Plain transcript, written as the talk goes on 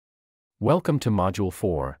Welcome to Module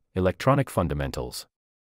 4, Electronic Fundamentals.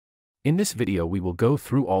 In this video we will go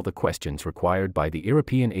through all the questions required by the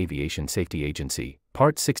European Aviation Safety Agency,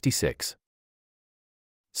 Part 66.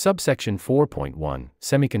 Subsection 4.1,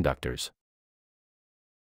 Semiconductors.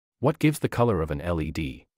 What gives the color of an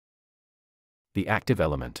LED? The active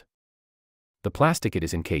element. The plastic it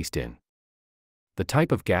is encased in. The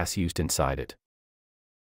type of gas used inside it.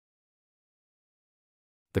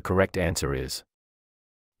 The correct answer is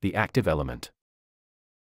the active element.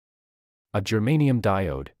 A germanium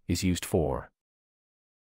diode is used for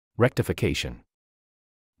rectification,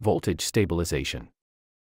 voltage stabilization,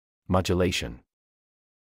 modulation.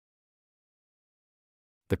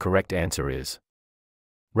 The correct answer is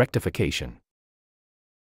rectification.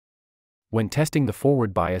 When testing the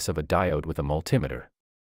forward bias of a diode with a multimeter,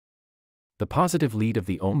 the positive lead of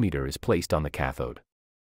the ohmmeter is placed on the cathode.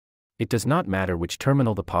 It does not matter which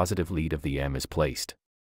terminal the positive lead of the M is placed.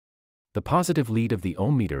 The positive lead of the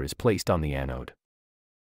ohmmeter is placed on the anode.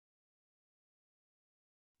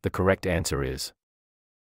 The correct answer is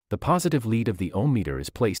the positive lead of the ohmmeter is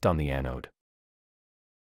placed on the anode.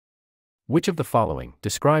 Which of the following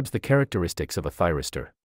describes the characteristics of a thyristor?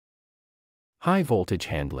 High voltage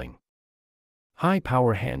handling, high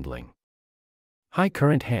power handling, high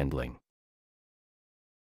current handling.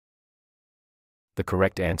 The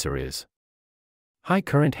correct answer is high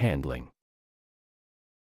current handling.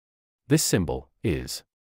 This symbol is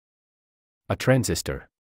a transistor,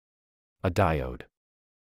 a diode,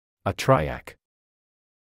 a triac.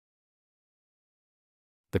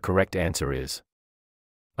 The correct answer is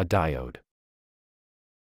a diode.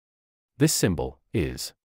 This symbol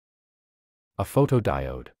is a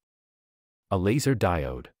photodiode, a laser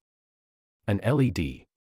diode, an LED.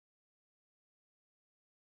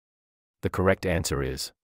 The correct answer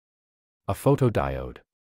is a photodiode.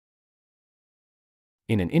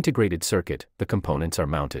 In an integrated circuit, the components are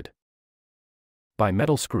mounted by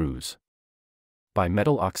metal screws, by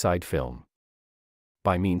metal oxide film,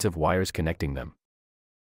 by means of wires connecting them.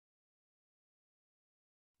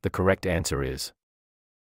 The correct answer is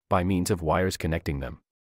by means of wires connecting them.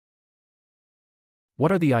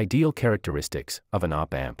 What are the ideal characteristics of an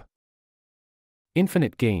op-amp?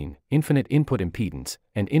 Infinite gain, infinite input impedance,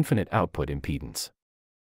 and infinite output impedance.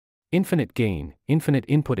 Infinite gain, infinite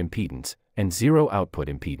input impedance, and zero output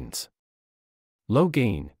impedance. Low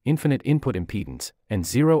gain, infinite input impedance, and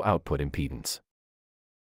zero output impedance.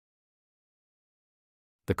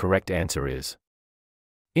 The correct answer is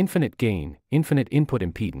infinite gain, infinite input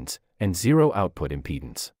impedance, and zero output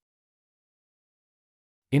impedance.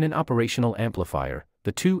 In an operational amplifier,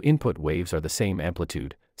 the two input waves are the same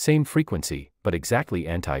amplitude, same frequency, but exactly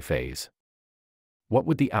anti-phase. What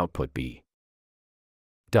would the output be?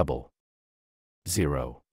 Double,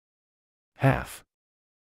 zero, half.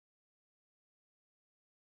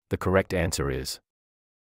 The correct answer is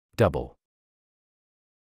double.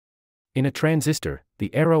 In a transistor,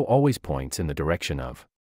 the arrow always points in the direction of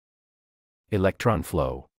electron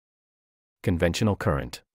flow, conventional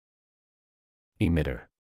current, emitter.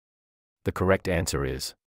 The correct answer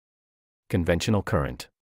is conventional current.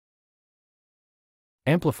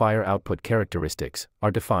 Amplifier output characteristics are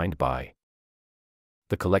defined by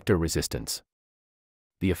the collector resistance,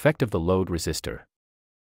 the effect of the load resistor,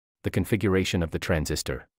 the configuration of the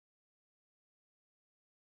transistor.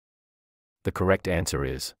 The correct answer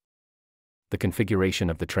is the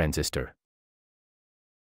configuration of the transistor.